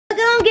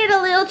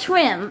little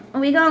trim.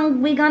 We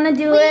gonna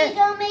do it. We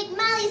gonna make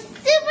Molly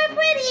super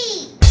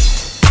pretty.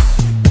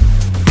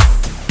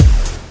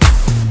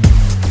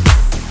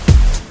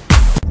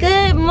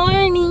 Good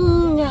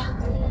morning.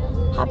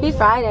 Happy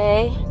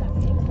Friday.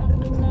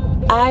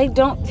 I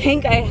don't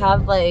think I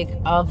have like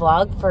a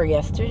vlog for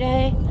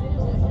yesterday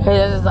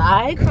because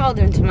I crawled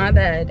into my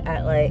bed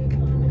at like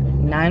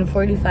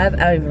 9:45. I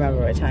don't even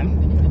remember what time.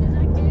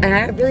 And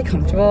I got really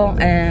comfortable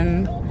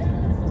and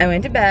I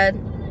went to bed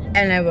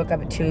and I woke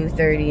up at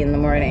 2:30 in the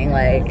morning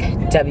like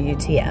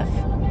WTF.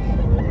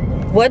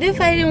 What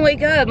if I didn't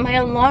wake up? My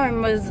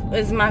alarm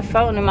was my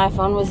phone and my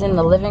phone was in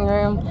the living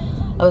room.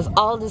 I was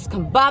all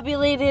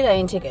discombobulated. I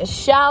didn't take a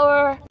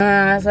shower.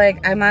 I was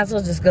like, I might as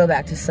well just go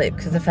back to sleep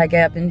because if I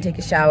get up and take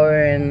a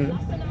shower and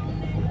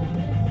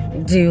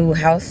do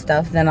house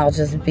stuff, then I'll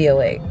just be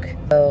awake.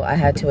 So I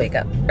had to wake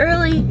up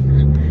early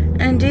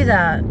and do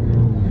that.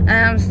 And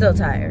I'm still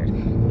tired.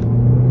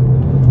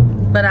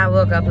 But I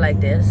woke up like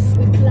this.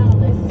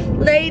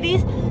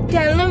 Ladies,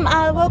 tell them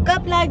I woke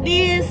up like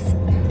this.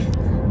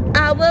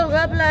 I woke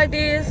up like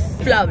this.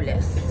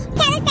 Flawless.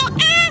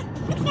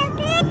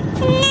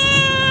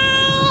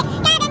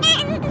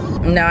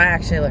 No, I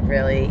actually look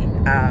really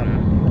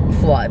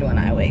flawed when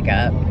I wake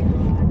up.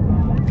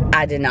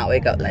 I did not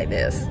wake up like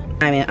this.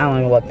 I mean, I don't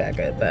even look that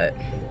good, but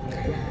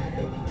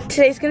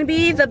today's gonna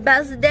be the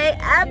best day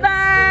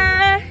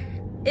ever.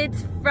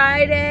 It's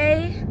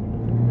Friday.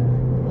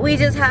 We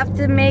just have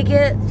to make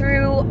it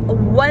through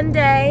one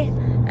day,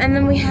 and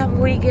then we have a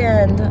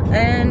weekend,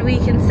 and we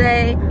can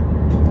say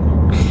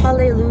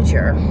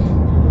hallelujah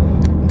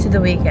to the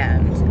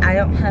weekend. I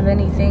don't have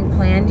anything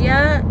planned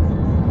yet.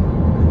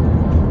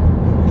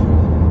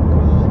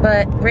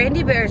 But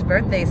Brandy Bear's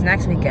birthday is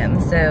next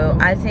weekend, so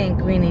I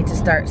think we need to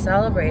start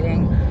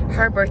celebrating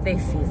her birthday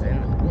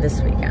season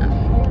this weekend.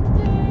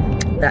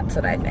 That's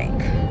what I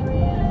think.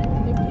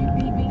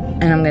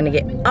 And I'm gonna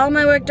get all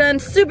my work done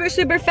super,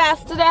 super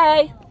fast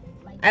today.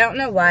 I don't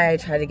know why I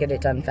try to get it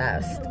done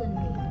fast.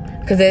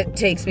 Because it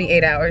takes me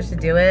 8 hours to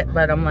do it,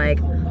 but I'm like,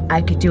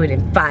 I could do it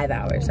in 5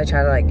 hours. I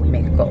try to like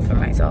make a goal for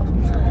myself.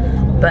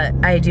 But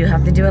I do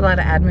have to do a lot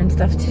of admin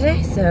stuff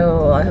today,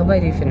 so I hope I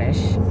do finish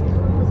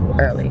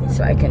early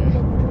so I can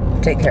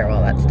take care of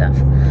all that stuff.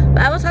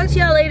 But I will talk to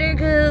y'all later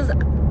because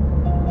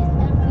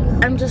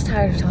I'm just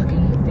tired of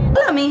talking.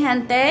 Hola mi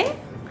gente.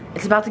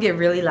 It's about to get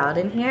really loud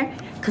in here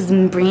because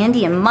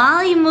Brandy and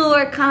Molly Moo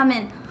are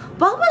coming.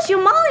 Bubba's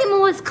your Molly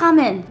Moo is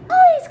coming.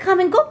 Molly's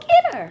coming. Go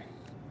get her.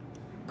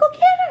 Go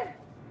get her.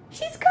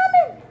 She's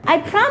coming. I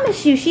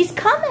promise you she's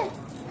coming.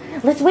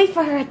 Let's wait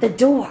for her at the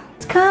door.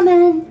 It's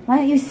coming. Why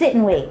don't you sit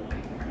and wait?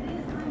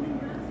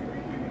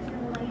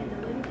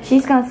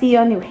 She's gonna see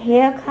your new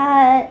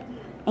haircut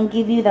and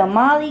give you the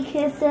Molly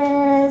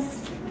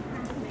kisses.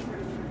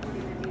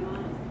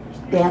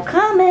 They're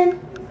coming.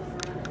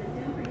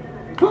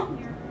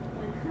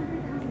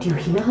 Do you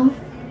hear her?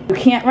 You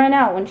can't run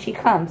out when she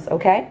comes,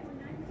 okay?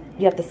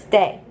 You have to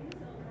stay.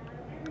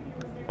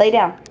 Lay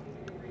down.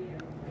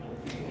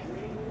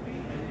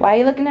 Why are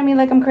you looking at me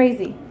like I'm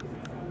crazy?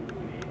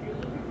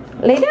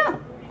 Lay down.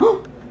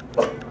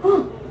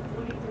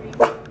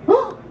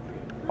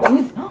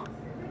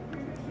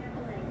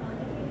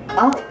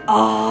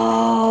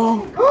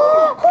 Oh.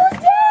 Who's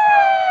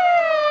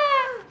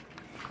there?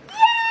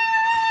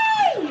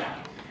 Yay!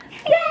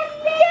 Yay!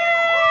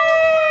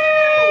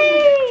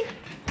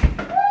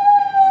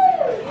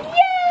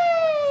 Yay!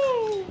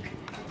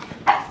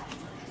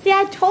 See,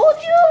 I told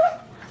you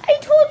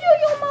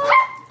your mom.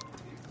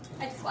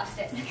 I just washed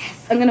it.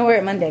 Yes. I'm gonna wear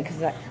it Monday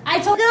because I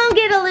told you. We're gonna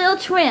get a little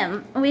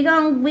trim. We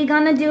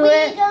gonna do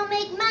it. We gonna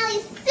make Molly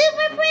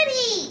super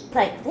pretty.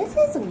 Like, this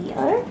is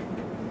weird.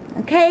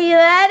 Okay, you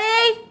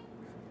ready?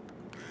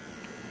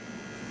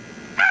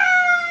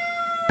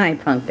 I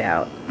punked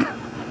out.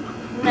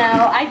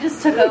 No, I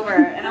just took over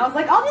and I was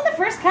like, I'll do the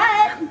first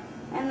cut.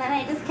 And then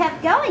I just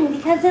kept going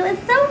because it was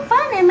so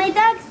fun and my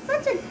dog's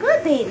such a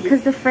good baby.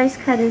 Because the first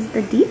cut is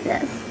the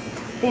deepest.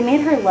 They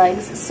made her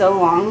legs so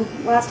long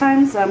last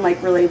time, so I'm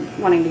like really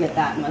wanting to get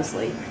that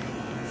mostly.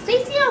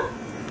 Stay still.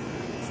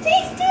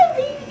 Stay still,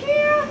 baby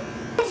girl.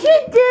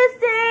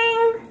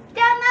 Introducing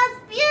The most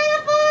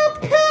beautiful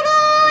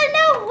poodle in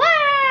the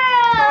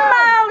world.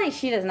 Molly.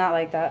 She does not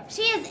like that.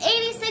 She is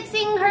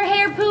 86ing her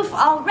hair poof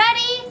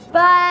already,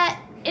 but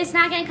it's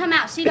not gonna come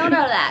out. She don't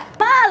know that.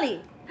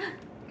 Molly.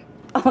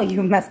 Oh,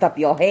 you messed up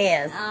your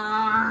hairs.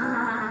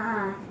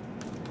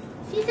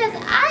 She says,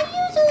 I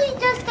usually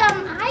just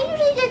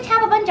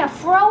have a bunch of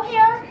fro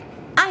hair.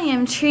 I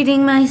am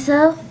treating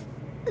myself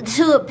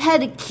to a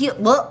pedicure.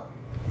 Whoa.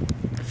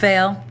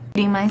 Fail.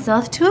 Treating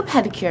myself to a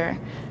pedicure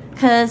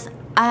because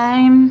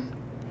I'm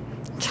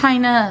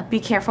trying to be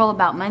careful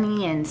about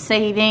money and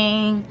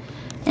saving.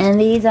 And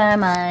these are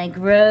my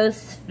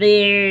gross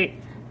feet.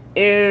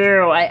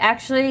 Ew. I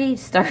actually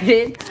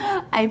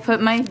I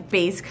put my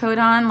base coat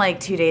on like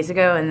 2 days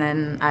ago and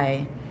then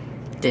I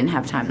didn't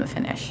have time to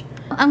finish.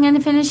 I'm gonna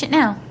finish it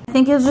now. I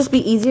think it'll just be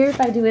easier if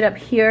I do it up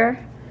here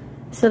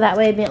so that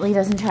way Bentley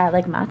doesn't try to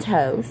lick my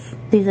toes.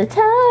 He's a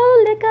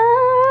toe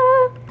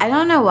licker. I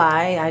don't know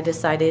why I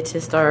decided to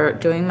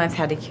start doing my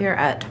pedicure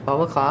at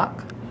 12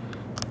 o'clock.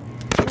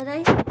 But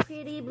I have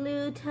pretty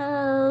blue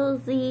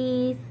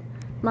toesies.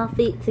 My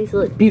feetsies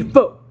look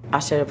Beautiful. I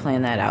should have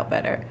planned that out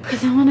better.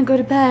 Because I want to go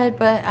to bed,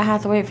 but I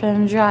have to wait for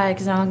them to dry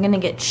because I'm going to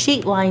get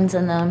sheet lines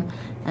in them.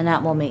 And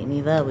that will make me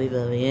very,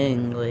 very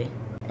angry.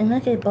 And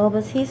look at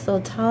Bulbous. He's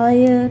so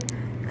tired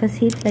because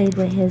he played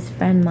with his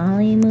friend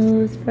Molly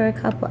Moose for a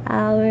couple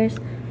hours.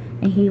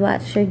 And he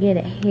watched her get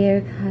a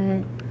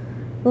haircut.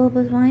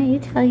 Bulbous, why don't you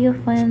tell your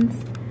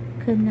friends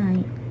good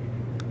night?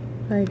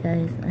 Bye,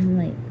 guys. I'm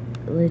like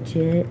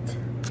legit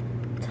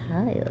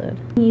tired.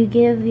 You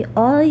give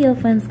all your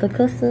friends the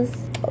kisses.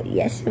 Oh,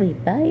 yes,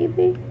 sweet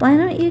baby. Why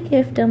don't you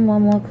give them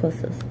one more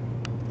kisses?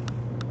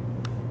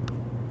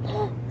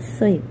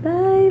 Sweet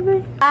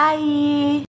baby. Bye.